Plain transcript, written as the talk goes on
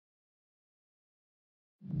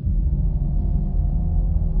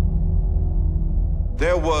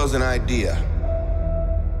There was an idea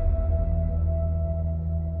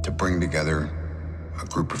to bring together a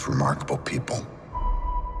group of remarkable people.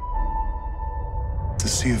 To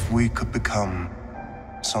see if we could become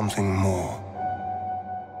something more.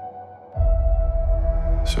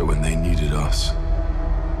 So when they needed us,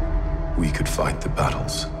 we could fight the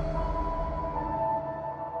battles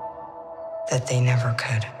that they never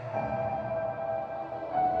could.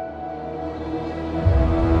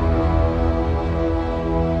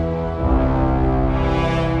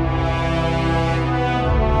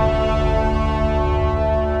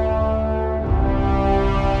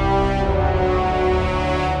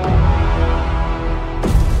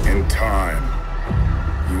 In time,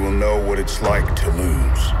 you will know what it's like to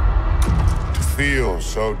lose. To feel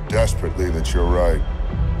so desperately that you're right,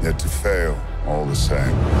 yet to fail all the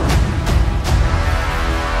same.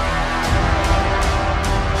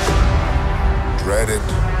 Dread it.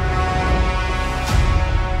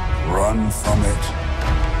 Run from it.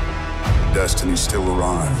 Destiny still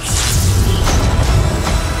arrives.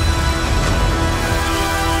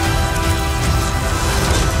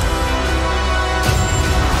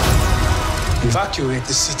 Evacuate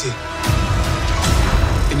the city.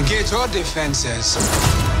 Engage all defenses.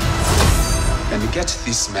 And get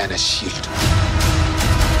this man a shield.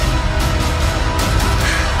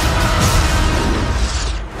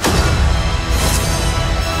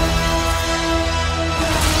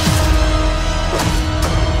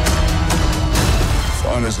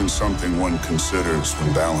 Fun isn't something one considers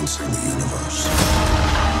when balancing the universe.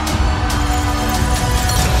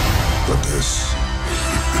 But this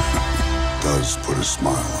does put a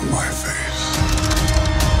smile on my face.